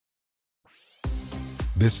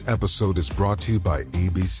This episode is brought to you by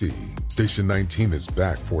ABC. Station 19 is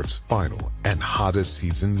back for its final and hottest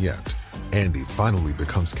season yet. Andy finally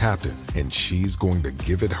becomes captain, and she's going to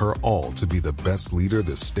give it her all to be the best leader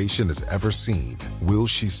the station has ever seen. Will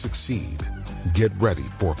she succeed? Get ready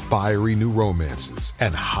for fiery new romances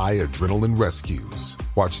and high adrenaline rescues.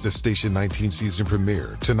 Watch the Station 19 season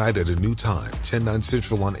premiere tonight at a new time, 10/9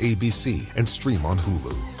 Central on ABC, and stream on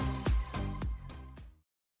Hulu.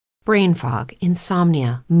 Brain fog,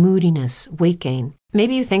 insomnia, moodiness, weight gain.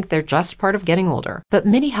 Maybe you think they're just part of getting older, but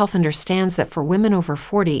MIDI Health understands that for women over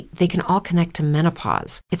 40, they can all connect to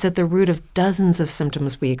menopause. It's at the root of dozens of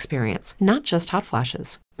symptoms we experience, not just hot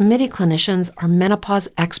flashes. MIDI clinicians are menopause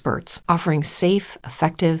experts, offering safe,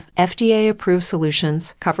 effective, FDA-approved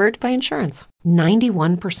solutions covered by insurance.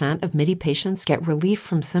 91% of MIDI patients get relief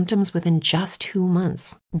from symptoms within just 2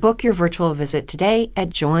 months. Book your virtual visit today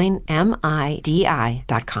at joinmidi.com.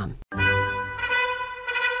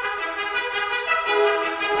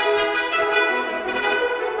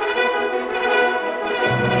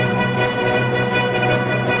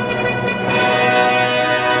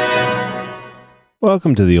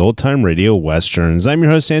 Welcome to the Old Time Radio Westerns. I'm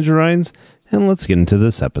your host, Andrew Rhynes, and let's get into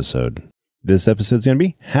this episode. This episode's going to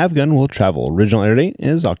be Have Gun Will Travel. Original air date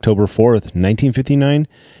is October 4th, 1959,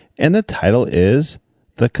 and the title is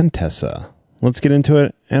The Contessa. Let's get into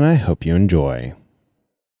it, and I hope you enjoy.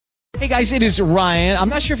 Hey guys, it is Ryan. I'm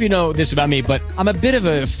not sure if you know this about me, but I'm a bit of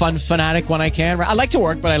a fun fanatic when I can. I like to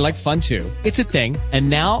work, but I like fun too. It's a thing. And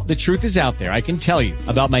now the truth is out there. I can tell you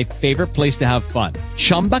about my favorite place to have fun.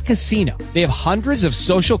 Chumba Casino. They have hundreds of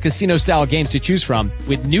social casino style games to choose from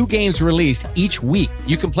with new games released each week.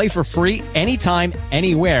 You can play for free anytime,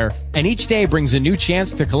 anywhere. And each day brings a new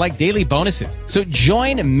chance to collect daily bonuses. So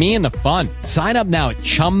join me in the fun. Sign up now at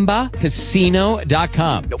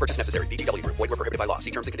ChumbaCasino.com. No purchase necessary. VGW Group. Void where prohibited by law.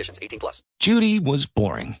 See terms and conditions. 18+. Judy was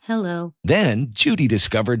boring. Hello. Then Judy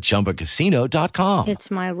discovered ChumbaCasino.com. It's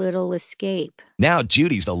my little escape. Now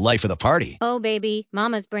Judy's the life of the party. Oh, baby,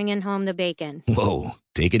 mama's bringing home the bacon. Whoa,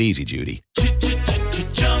 take it easy, Judy.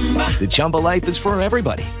 The Chumba life is for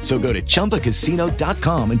everybody. So go to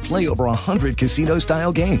ChumbaCasino.com and play over 100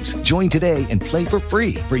 casino-style games. Join today and play for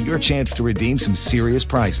free for your chance to redeem some serious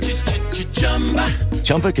prizes.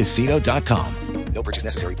 ChumbaCasino.com. No purchase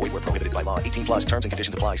necessary. Void where prohibited by law. 18+. Terms and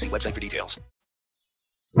conditions apply. See website for details.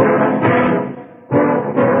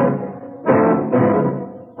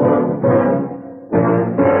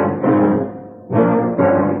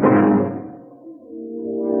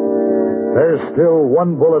 There's still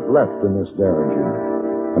one bullet left in this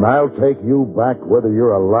Derringer, and I'll take you back whether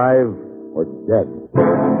you're alive or dead.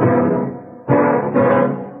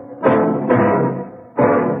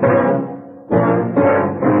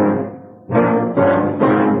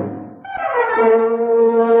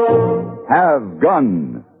 Have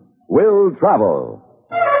Gun Will Travel.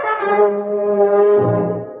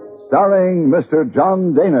 Starring Mr.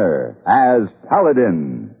 John Daner as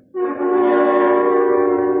Paladin.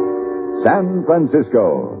 San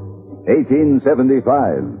Francisco,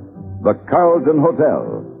 1875. The Carlton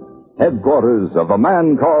Hotel, headquarters of a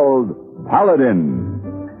man called Paladin.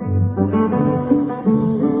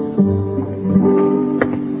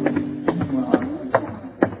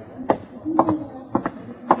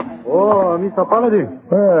 Oh, Mr. Paladin.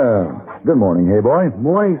 Well, good morning, hey boy.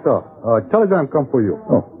 Morning, sir. Telegram come for you.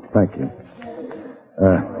 Oh, thank you.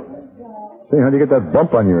 Say, how'd you get that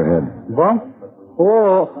bump on your head? Bump?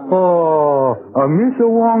 Mr.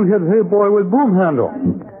 Wong hit hey boy with broom handle.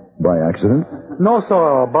 By accident? No,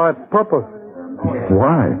 sir, by purpose.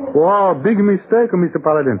 Why? Oh, big mistake, Mr.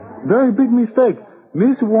 Paladin. Very big mistake.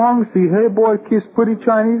 Miss Wong see hey boy kiss pretty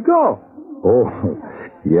Chinese girl. Oh,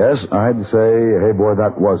 yes, I'd say, hey boy,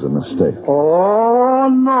 that was a mistake. Oh,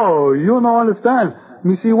 no, you don't understand.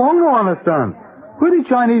 Missy Wong don't understand. Pretty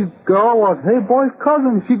Chinese girl was hey boy's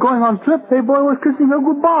cousin. She going on trip. Hey boy was kissing her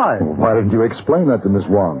goodbye. Well, why didn't you explain that to Miss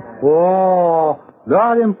Wong? Oh,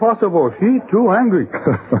 that impossible. She too angry.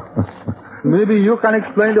 Maybe you can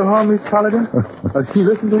explain to her, Miss Paladin. She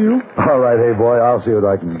listen to you? All right, hey boy, I'll see what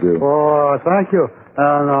I can do. Oh, thank you.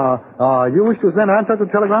 And you wish to send answer to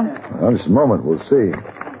telegram? Just a moment, we'll see.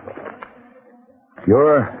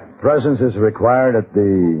 Your presence is required at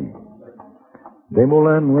the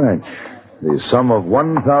Desmoulins Ranch. The sum of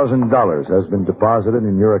 $1,000 has been deposited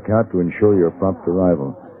in your account to ensure your prompt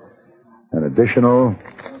arrival. An additional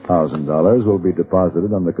 $1,000 will be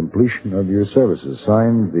deposited on the completion of your services.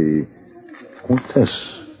 Signed, the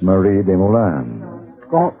Contessa Marie Desmoulins.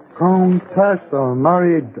 Contessa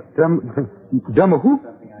Marie who?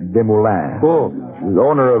 Desmoulins. Oh. She's the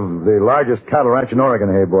owner of the largest cattle ranch in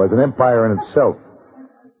Oregon, hey boys. An empire in itself.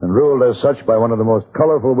 and ruled as such by one of the most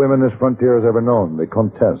colorful women this frontier has ever known, the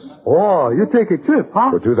Contessa. Oh, you take a trip,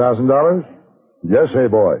 huh? For $2,000? Yes, hey,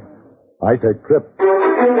 boy. I take trip.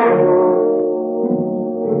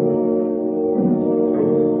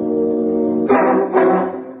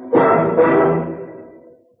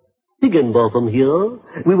 Higginbotham here.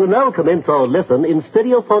 We will now commence our lesson in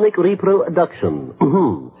stereophonic reproduction.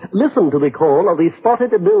 Listen to the call of the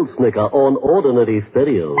spotted bill snicker on ordinary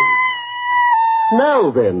stereo.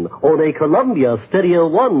 Now then, on a Columbia Stereo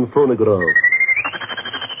 1 phonograph.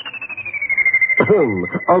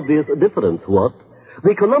 Obvious difference, what?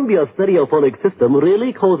 The Columbia stereophonic system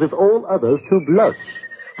really causes all others to blush.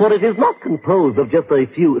 For it is not composed of just a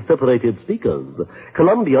few separated speakers.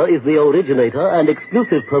 Columbia is the originator and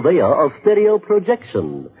exclusive purveyor of stereo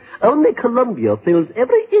projection. Only Columbia fills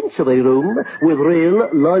every inch of a room with real,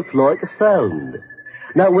 lifelike sound.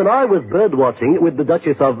 Now, when I was birdwatching with the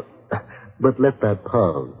Duchess of... But let that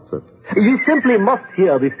pass. You simply must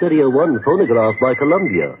hear the Stereo 1 phonograph by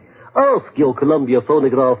Columbia. Ask your Columbia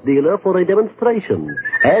phonograph dealer for a demonstration.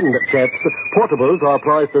 And, chaps, portables are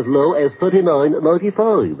priced as low as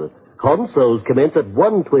 $39.95. Consoles commence at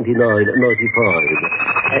 $129.95.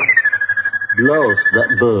 Blast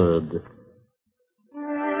that bird.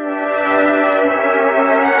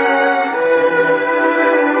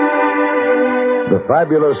 The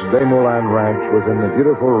fabulous Des Moulins Ranch was in the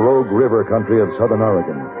beautiful Rogue River country of southern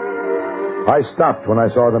Oregon. I stopped when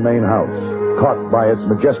I saw the main house, caught by its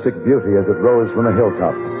majestic beauty as it rose from a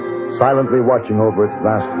hilltop, silently watching over its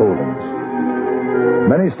vast holdings.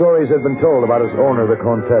 Many stories had been told about its owner, the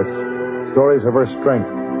Contessa, stories of her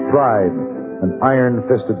strength, pride, and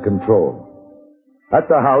iron-fisted control.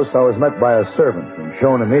 At the house, I was met by a servant and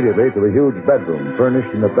shown immediately to a huge bedroom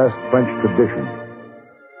furnished in the best French tradition.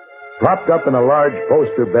 Propped up in a large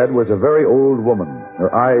poster bed was a very old woman, her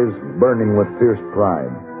eyes burning with fierce pride.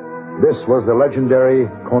 This was the legendary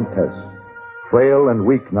Contessa, frail and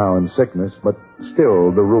weak now in sickness, but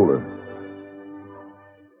still the ruler.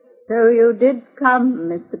 So you did come,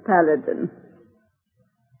 Mr. Paladin.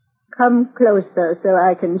 Come closer so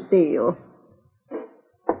I can see you.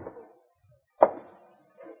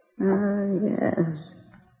 Ah, yes.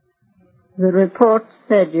 The report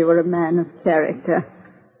said you were a man of character,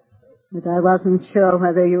 but I wasn't sure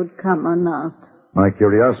whether you'd come or not. My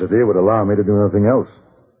curiosity would allow me to do nothing else.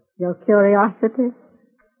 Your curiosity?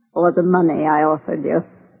 Or the money I offered you?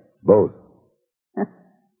 Both.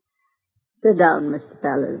 Sit down, Mr.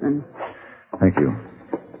 Paladin. Thank you.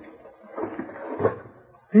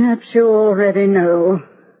 Perhaps you already know.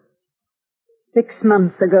 6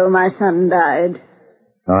 months ago, my son died.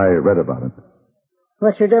 I read about it.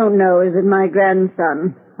 What you don't know is that my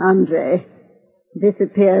grandson, Andre,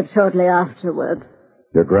 disappeared shortly afterward.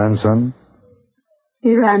 Your grandson?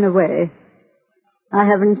 He ran away. I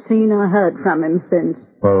haven't seen or heard from him since.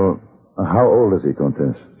 Well, how old is he,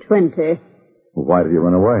 Contessa? 20. Why did he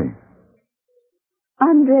run away?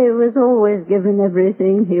 Andre was always given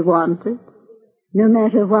everything he wanted, no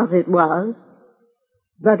matter what it was.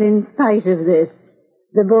 But in spite of this,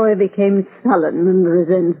 the boy became sullen and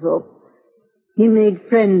resentful. He made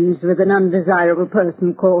friends with an undesirable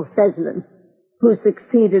person called Feslin, who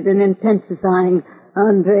succeeded in intensifying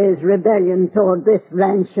Andre's rebellion toward this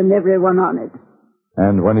ranch and everyone on it.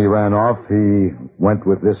 And when he ran off, he went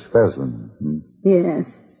with this Feslin. Yes.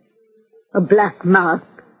 A black mark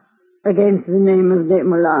against the name of Des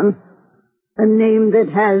Moulins. A name that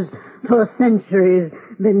has, for centuries,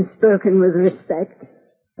 been spoken with respect.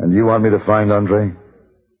 And you want me to find Andre?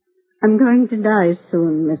 I'm going to die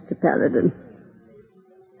soon, Mr. Paladin.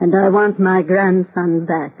 And I want my grandson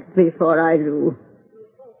back before I do.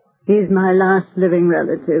 He's my last living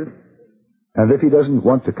relative. And if he doesn't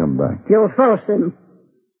want to come back? You'll force him.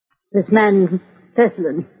 This man,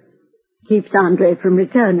 Feslin, keeps Andre from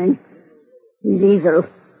returning. He's evil.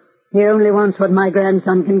 He only wants what my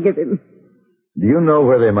grandson can give him. Do you know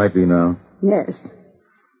where they might be now? Yes.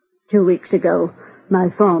 2 weeks ago, my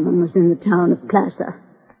foreman was in the town of Plaza,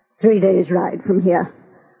 3 days' ride from here.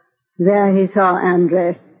 There he saw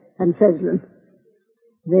Andre and Feslin.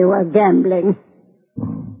 They were gambling.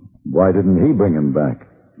 Why didn't he bring him back?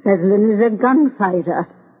 Feslin is a gunfighter.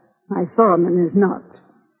 My foreman is not.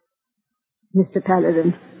 Mr.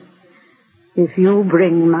 Paladin, if you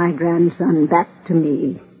bring my grandson back to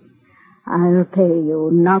me, I'll pay you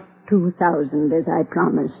not $2,000 as I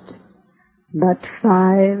promised, but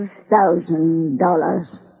 $5,000.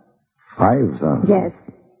 $5,000? Yes.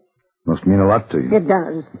 Must mean a lot to you. It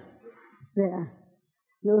does. There.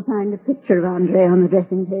 You'll find a picture of Andre on the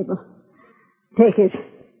dressing table. Take it.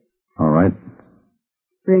 All right.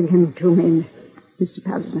 Bring him to me, Mr.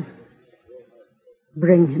 Paladin.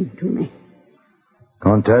 Bring him to me.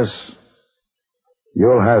 Contessa,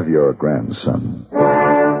 you'll have your grandson.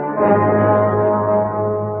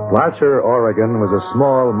 Glasser, Oregon was a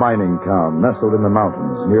small mining town nestled in the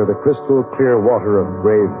mountains near the crystal clear water of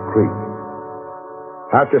Grave Creek.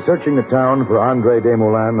 After searching the town for Andre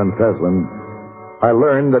Desmoulins and Feslin, I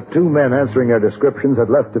learned that two men answering their descriptions had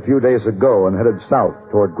left a few days ago and headed south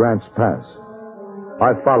toward Grant's Pass.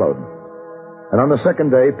 I followed, and on the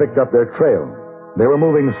second day picked up their trail. They were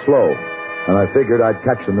moving slow, and I figured I'd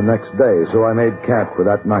catch them the next day, so I made camp for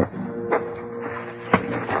that night.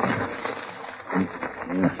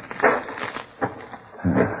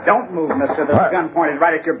 Don't move, mister. There's a gun pointed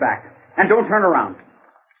right at your back. And don't turn around.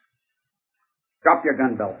 Drop your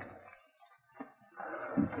gun belt.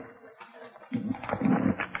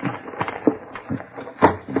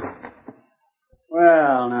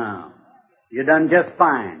 Well, now, you done just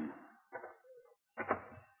fine.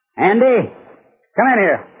 Andy, come in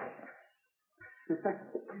here.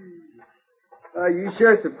 You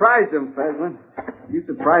sure surprised him, Feslin. You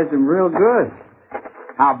surprised him real good.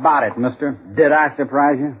 How about it, mister? Did I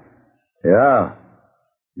surprise you? Yeah,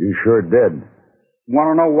 you sure did.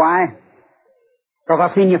 Want to know why?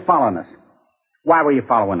 Because I seen you following us. Why were you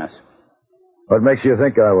following us? What makes you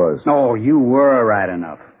think I was? Oh, you were right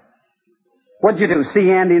enough. What'd you do,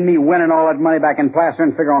 see Andy and me winning all that money back in plaster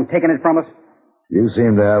and figure on taking it from us? You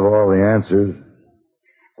seem to have all the answers.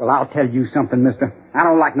 Well, I'll tell you something, mister. I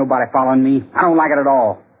don't like nobody following me. I don't like it at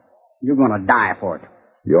all. You're going to die for it.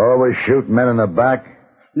 You always shoot men in the back?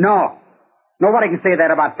 No. Nobody can say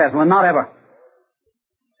that about Feslin, not ever.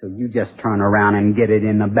 So you just turn around and get it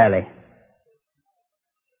in the belly.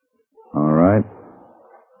 All right.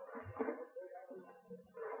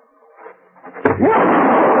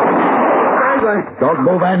 Don't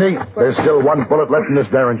move, Andy. There's still one bullet left in this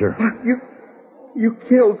Derringer. You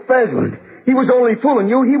killed Feslin. He was only fooling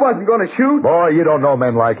you. He wasn't going to shoot. Boy, you don't know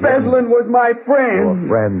men like him. Feslin was my friend. Your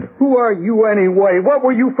friend? Who are you anyway? What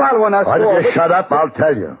were you following us Why for? don't you shut up? I'll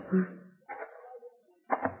tell you.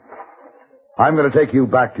 I'm going to take you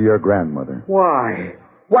back to your grandmother. Why?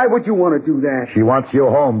 Why would you want to do that? She wants you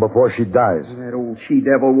home before she dies. That old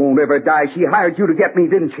she-devil won't ever die. She hired you to get me,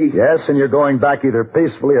 didn't she? Yes, and you're going back either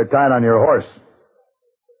peacefully or tied on your horse.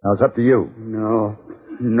 Now, it's up to you.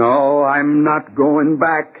 No, I'm not going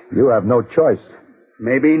back. You have no choice.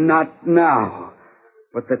 Maybe not now.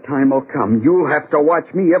 But the time will come. You'll have to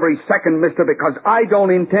watch me every second, mister, because I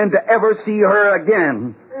don't intend to ever see her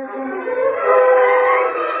again.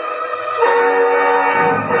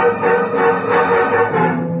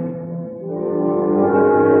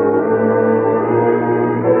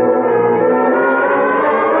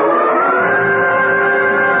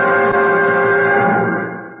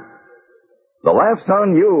 The Laugh's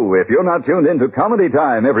on You if you're not tuned into Comedy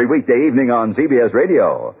Time every weekday evening on CBS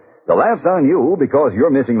Radio. The Laugh's on You because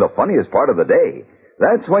you're missing the funniest part of the day.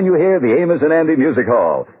 That's when you hear the Amos and Andy Music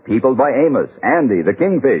Hall, peopled by Amos, Andy, the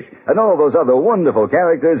Kingfish, and all those other wonderful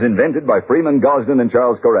characters invented by Freeman Gosden and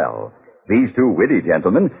Charles Correll. These two witty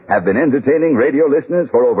gentlemen have been entertaining radio listeners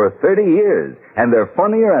for over 30 years, and they're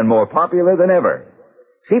funnier and more popular than ever.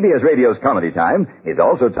 CBS Radio's Comedy Time is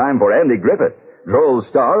also time for Andy Griffith, droll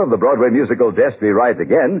star of the Broadway musical Destry Rides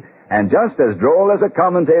Again, and just as droll as a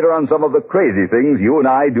commentator on some of the crazy things you and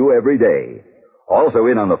I do every day. Also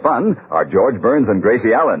in on the fun are George Burns and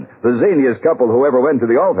Gracie Allen, the zaniest couple who ever went to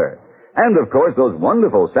the altar. And, of course, those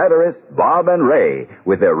wonderful satirists, Bob and Ray,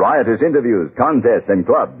 with their riotous interviews, contests, and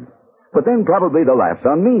clubs. But then probably the Laugh's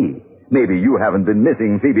on Me. Maybe you haven't been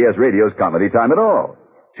missing CBS Radio's Comedy Time at all.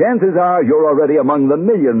 Chances are you're already among the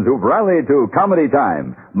millions who've rallied to Comedy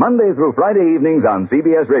Time, Monday through Friday evenings on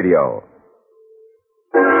CBS Radio.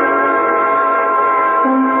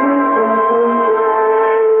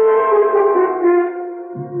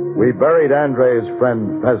 We buried Andre's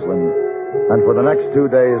friend Feslin, and for the next 2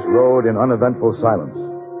 days rode in uneventful silence.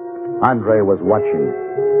 Andre was watching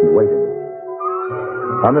and waiting.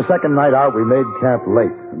 On the second night out, we made camp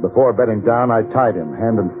late, and before bedding down, I tied him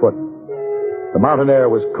hand and foot. The mountain air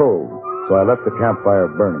was cold, so I left the campfire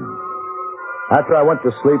burning. After I went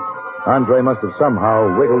to sleep, Andre must have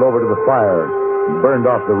somehow wiggled over to the fire and burned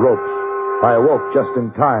off the ropes. I awoke just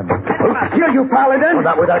in time. Here, you paladin! Oh,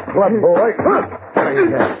 not with that club, boy.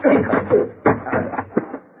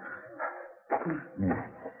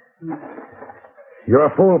 You're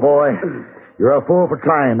a fool, boy. You're a fool for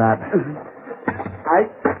trying that.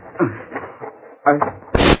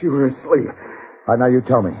 You were asleep. Now you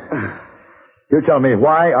tell me. You tell me,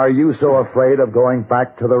 why are you so afraid of going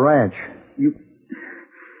back to the ranch? You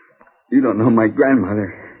don't know my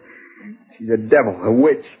grandmother. She's a devil, a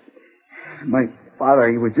witch. My father,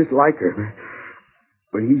 he was just like her.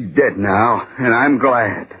 But he's dead now, and I'm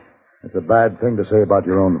glad. That's a bad thing to say about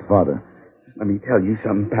your own father. Let me tell you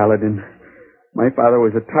something, Paladin. My father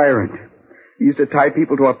was a tyrant. He used to tie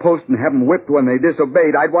people to a post and have them whipped when they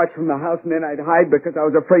disobeyed. I'd watch from the house and then I'd hide because I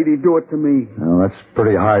was afraid he'd do it to me. Well, that's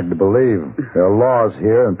pretty hard to believe. There are laws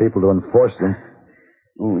here and people to enforce them.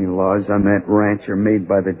 Only laws on that ranch are made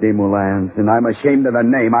by the Desmoulins, and I'm ashamed of the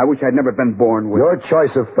name. I wish I'd never been born with Your it.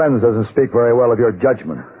 choice of friends doesn't speak very well of your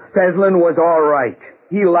judgment. Feslin was all right.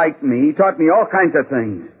 He liked me. He taught me all kinds of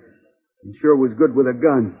things. He sure was good with a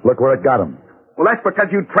gun. Look where it got him. Well, that's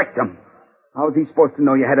because you tricked him. How's he supposed to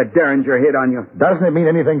know you had a Derringer hit on you? Doesn't it mean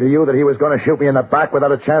anything to you that he was going to shoot me in the back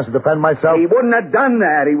without a chance to defend myself? He wouldn't have done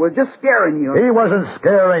that. He was just scaring you. He wasn't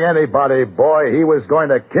scaring anybody, boy. He was going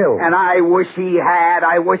to kill. And I wish he had.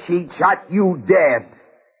 I wish he'd shot you dead.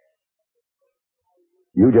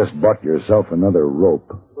 You just bought yourself another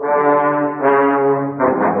rope.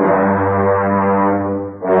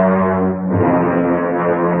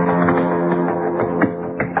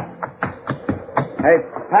 Hey,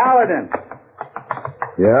 Paladin.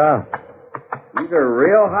 Yeah? These are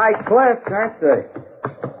real high cliffs, aren't they?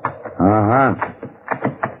 Uh-huh.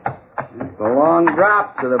 It's a long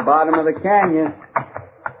drop to the bottom of the canyon.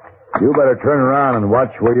 You better turn around and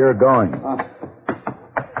watch where you're going.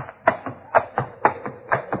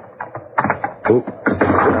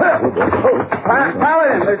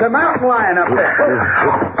 Paladin, there's a mountain lion up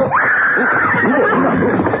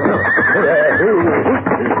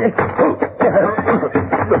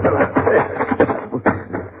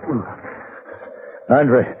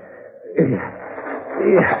Andre.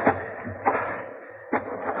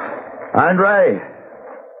 Andre.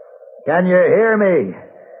 Can you hear me?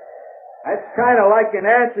 That's kind of like an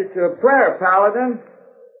answer to a prayer, Paladin.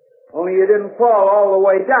 Only you didn't fall all the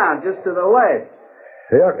way down, just to the ledge.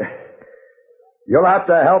 You'll have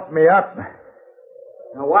to help me up.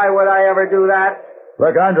 Now, why would I ever do that?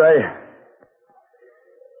 Look, Andre.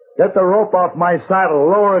 Get the rope off my saddle,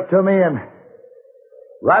 lower it to me, and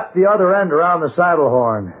wrap the other end around the saddle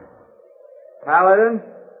horn. Paladin,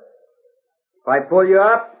 if I pull you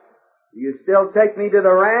up, do you still take me to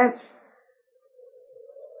the ranch?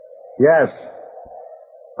 Yes,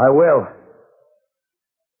 I will.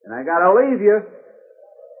 And I gotta leave you.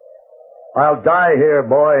 I'll die here,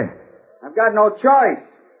 boy. I've got no choice.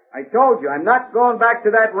 I told you, I'm not going back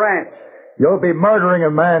to that ranch. You'll be murdering a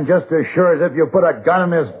man just as sure as if you put a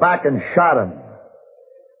gun in his back and shot him.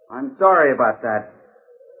 I'm sorry about that.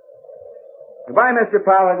 Goodbye, Mr.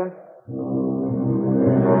 Paladin.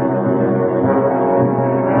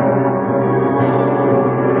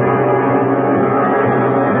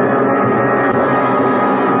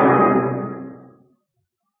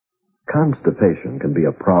 Constipation can be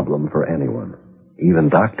a problem for anyone, even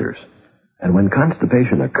doctors. And when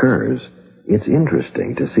constipation occurs, it's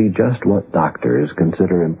interesting to see just what doctors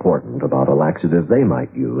consider important about a laxative they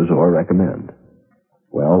might use or recommend.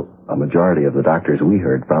 Well, a majority of the doctors we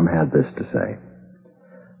heard from had this to say.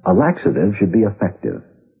 A laxative should be effective,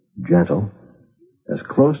 gentle, as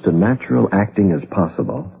close to natural acting as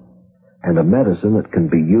possible, and a medicine that can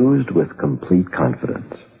be used with complete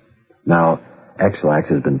confidence. Now, X-Lax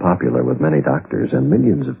has been popular with many doctors and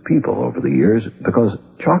millions of people over the years because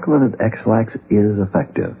chocolated X-Lax is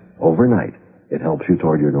effective. Overnight, it helps you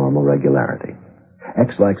toward your normal regularity.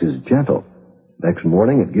 X-Lax is gentle. Next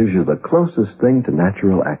morning, it gives you the closest thing to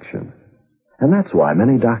natural action. And that's why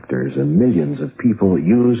many doctors and millions of people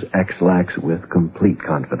use X-Lax with complete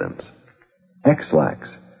confidence. X-Lax,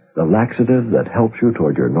 the laxative that helps you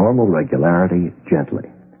toward your normal regularity gently.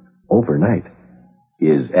 Overnight.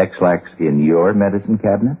 Is X-Lax in your medicine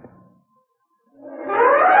cabinet?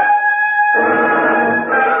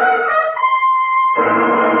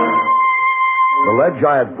 The ledge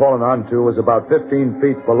I had fallen onto was about 15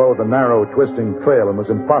 feet below the narrow, twisting trail and was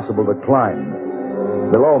impossible to climb.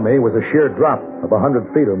 Below me was a sheer drop of 100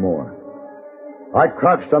 feet or more. I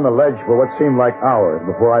crouched on the ledge for what seemed like hours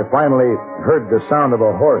before I finally heard the sound of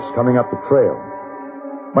a horse coming up the trail.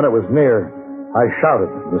 When it was near, I shouted,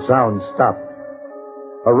 and the sound stopped.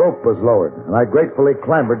 A rope was lowered, and I gratefully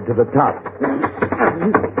clambered to the top.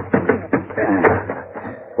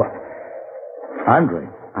 What? Andre.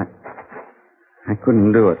 I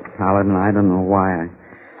couldn't do it, Paladin. I don't know why.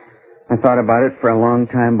 I thought about it for a long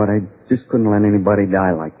time, but I just couldn't let anybody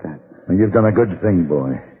die like that. Well, you've done a good thing,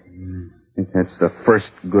 boy. I think that's the first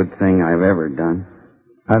good thing I've ever done.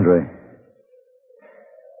 Andre,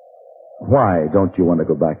 why don't you want to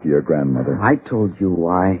go back to your grandmother? I told you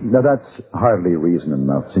why. Now, that's hardly reason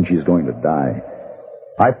enough, since she's going to die.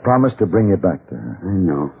 I promised to bring you back to her. I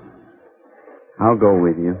know. I'll go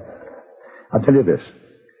with you. I'll tell you this.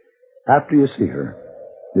 After you see her,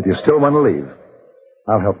 If you still want to leave,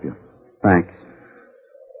 I'll help you. Thanks.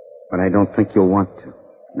 But I don't think you'll want to.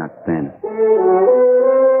 Not then.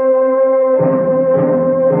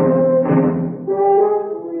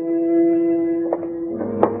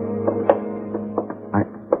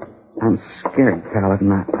 I'm scared,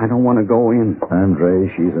 Paladin. I don't want to go in. Andre,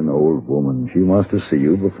 she's an old woman. She wants to see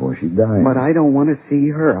you before she dies. But I don't want to see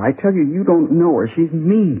her. I tell you, you don't know her. She's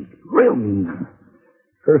mean. Real mean.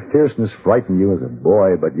 Her fierceness frightened you as a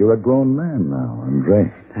boy, but you're a grown man now,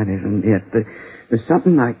 Andre. That isn't it. There's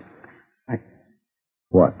something I...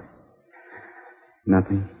 What?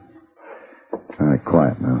 Nothing. All right,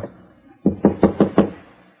 quiet now.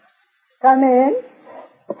 Come in.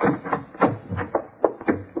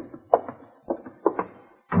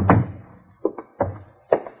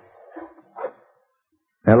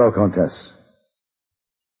 Hello, Contessa.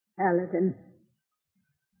 Paladin,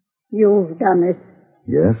 you've done it.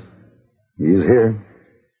 Yes? He's here.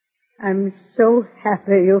 I'm so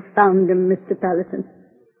happy you found him, Mr. Paladin.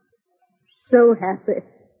 So happy.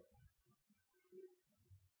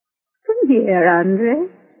 Come here, Andre.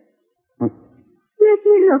 Let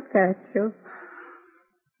me look at you.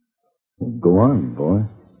 Go on, boy.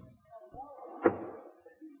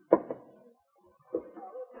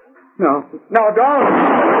 No, don't!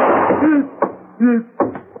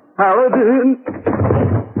 Paladin!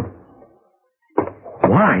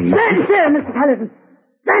 Why? Stand still, Mr. Paladin.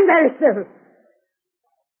 Stand very still.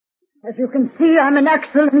 As you can see, I'm an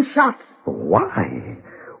excellent shot. Why?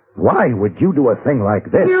 Why would you do a thing like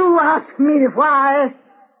this? You ask me why?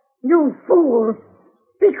 You fool.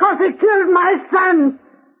 Because he killed my son.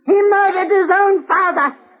 He murdered his own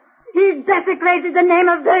father. He desecrated the name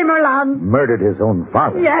of Damerlan. Murdered his own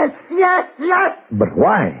father? Yes. But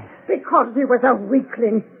why? Because he was a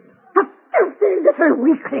weakling. A filthy little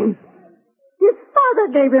weakling. His father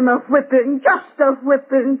gave him a whipping, just a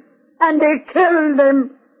whipping, and he killed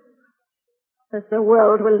him. But the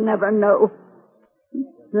world will never know.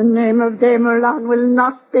 The name of Damerlan will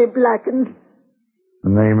not be blackened. The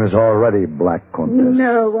name is already black, Contessa.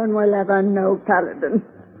 No one will ever know, Paladin.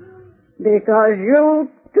 Because you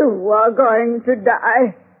too are going to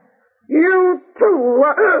die. You too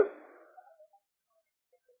are...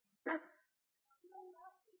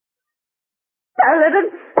 Paladin!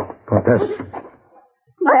 Contessa.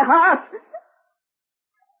 My heart!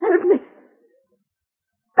 Help me!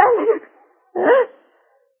 Paladin!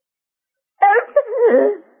 Help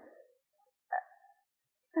me!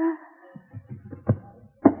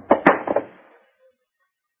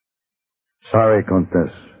 Sorry,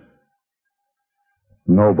 Contessa.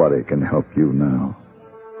 Nobody can help you now.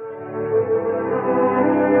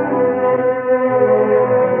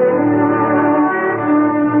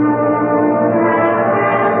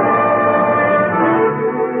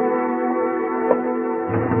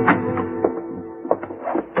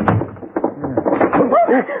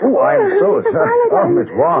 Oh, I'm so sorry. Oh, Miss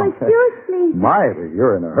Wong. Excuse me. My,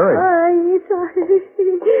 you're in a hurry.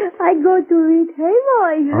 I go to read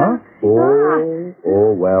Hayboy. Huh?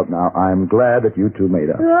 Oh, well, now, I'm glad that you two made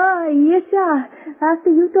up. Oh, yes, sir. After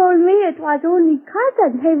you told me it was only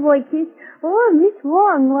cousin Hayboy kiss, Miss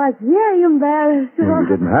Wong was very embarrassed. You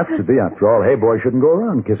didn't have to be. After all, hey, boy shouldn't go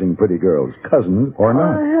around kissing pretty girls, cousins or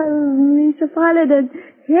not. Mr. Paladin,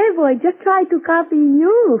 Hayboy just tried to copy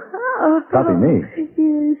you. Copy me?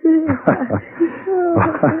 Yes.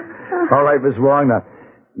 All right, Miss Wong, now,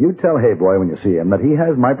 you tell Hey Boy when you see him that he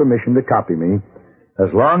has my permission to copy me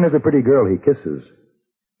as long as the pretty girl he kisses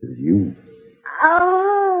is you.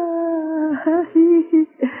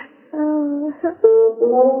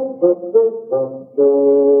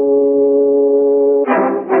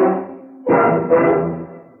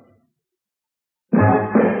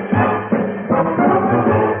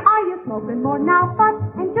 Are you smoking more now, but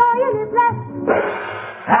enjoying it less?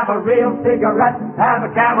 Have a real cigarette, have a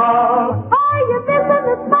Camel. Are you missing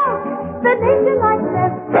the smoke, the nation like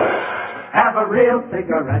this? Have a real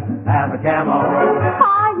cigarette, have a Camel.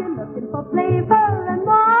 Are you looking for flavor and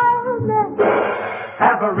mildness?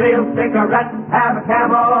 Have a real cigarette, have a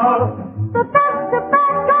Camel. The best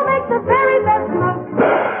tobacco makes the very best smoke.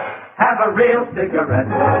 Have a real cigarette.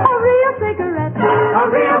 A real cigarette. A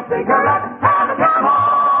real cigarette, have a Camel.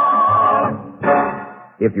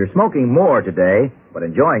 If you're smoking more today, but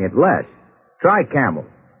enjoying it less, try Camel.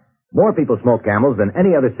 More people smoke Camels than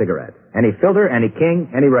any other cigarette. Any filter, any king,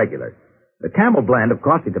 any regular. The Camel blend of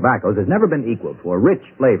costly tobaccos has never been equaled for rich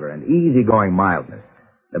flavor and easygoing mildness.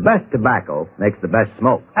 The best tobacco makes the best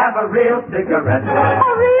smoke. Have a real cigarette.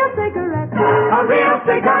 A real cigarette. A real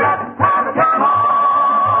cigarette, have a Camel.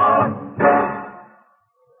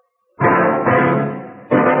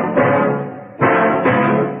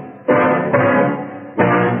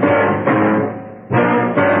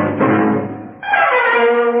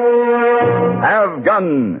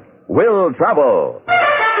 Gun Will Travel.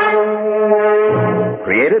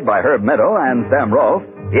 Created by Herb Meadow and Sam Rolfe,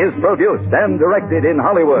 is produced and directed in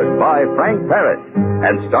Hollywood by Frank Paris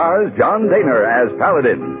and stars John Daner as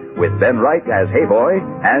Paladin, with Ben Wright as Hayboy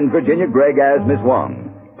and Virginia Gregg as Miss Wong.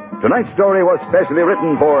 Tonight's story was specially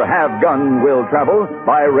written for Have Gun Will Travel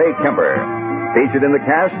by Ray Kemper. Featured in the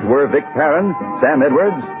cast were Vic Perrin, Sam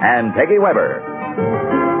Edwards, and Peggy Weber.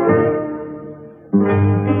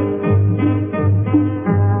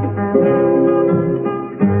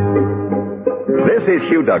 This is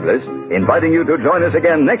Hugh Douglas, inviting you to join us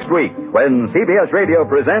again next week when CBS Radio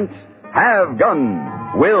presents Have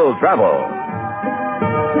Gun Will Travel.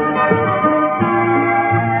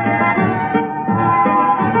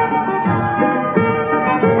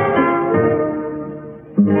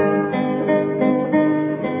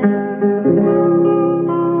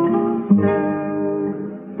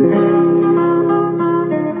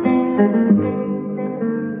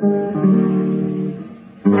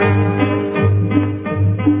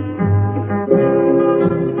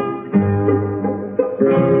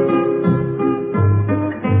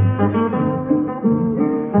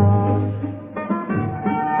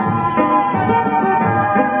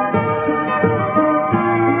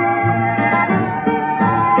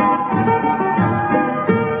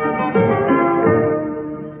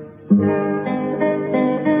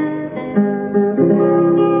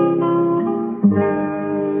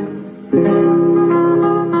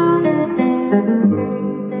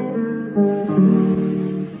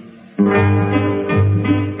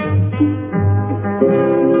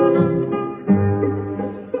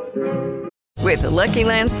 With the Lucky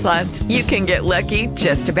Land Slots, you can get lucky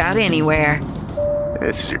just about anywhere.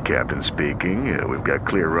 This is your captain speaking. We've got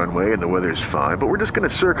clear runway and the weather's fine, but we're just going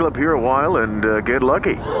to circle up here a while and get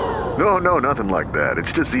lucky. No, nothing like that.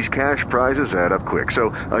 It's just these cash prizes add up quick.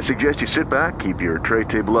 So I suggest you sit back, keep your tray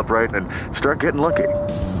table upright, and start getting lucky.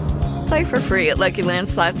 Play for free at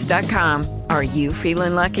LuckyLandSlots.com. Are you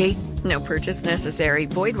feeling lucky? No purchase necessary.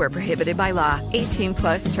 Void where prohibited by law. 18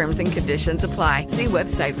 plus terms and conditions apply. See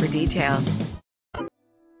website for details.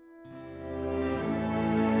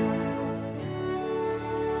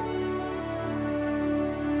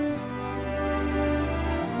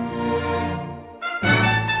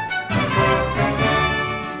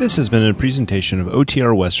 This has been a presentation of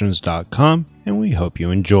OTRWesterns.com, and we hope you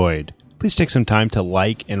enjoyed. Please take some time to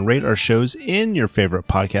like and rate our shows in your favorite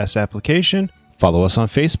podcast application. Follow us on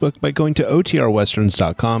Facebook by going to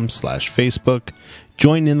OTRWesterns.com/Facebook.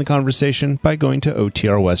 Join in the conversation by going to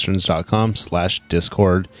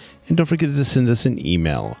OTRWesterns.com/Discord. And don't forget to send us an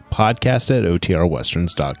email,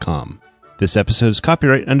 podcast@OTRWesterns.com. This episode is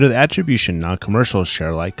copyright under the attribution, non-commercial, share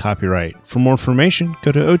alike copyright. For more information,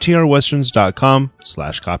 go to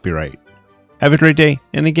OTRWesterns.com/copyright. Have a great day,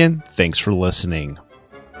 and again, thanks for listening.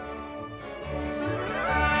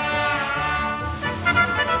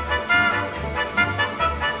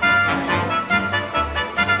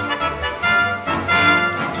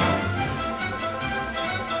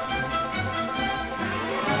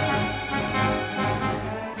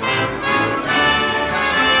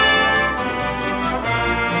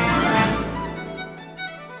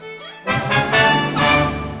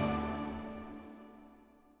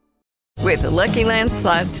 With the Lucky Land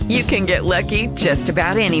Slots, you can get lucky just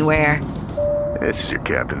about anywhere. This is your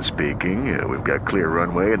captain speaking. We've got clear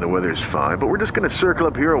runway and the weather's fine, but we're just going to circle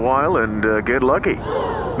up here a while and get lucky.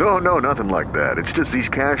 No, nothing like that. It's just these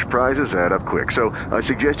cash prizes add up quick. So I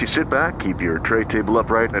suggest you sit back, keep your tray table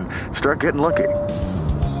upright, and start getting lucky.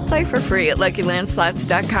 Play for free at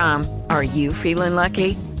LuckyLandSlots.com. Are you feeling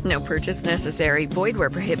lucky? No purchase necessary. Void where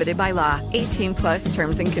prohibited by law. 18 plus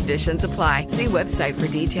terms and conditions apply. See website for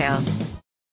details.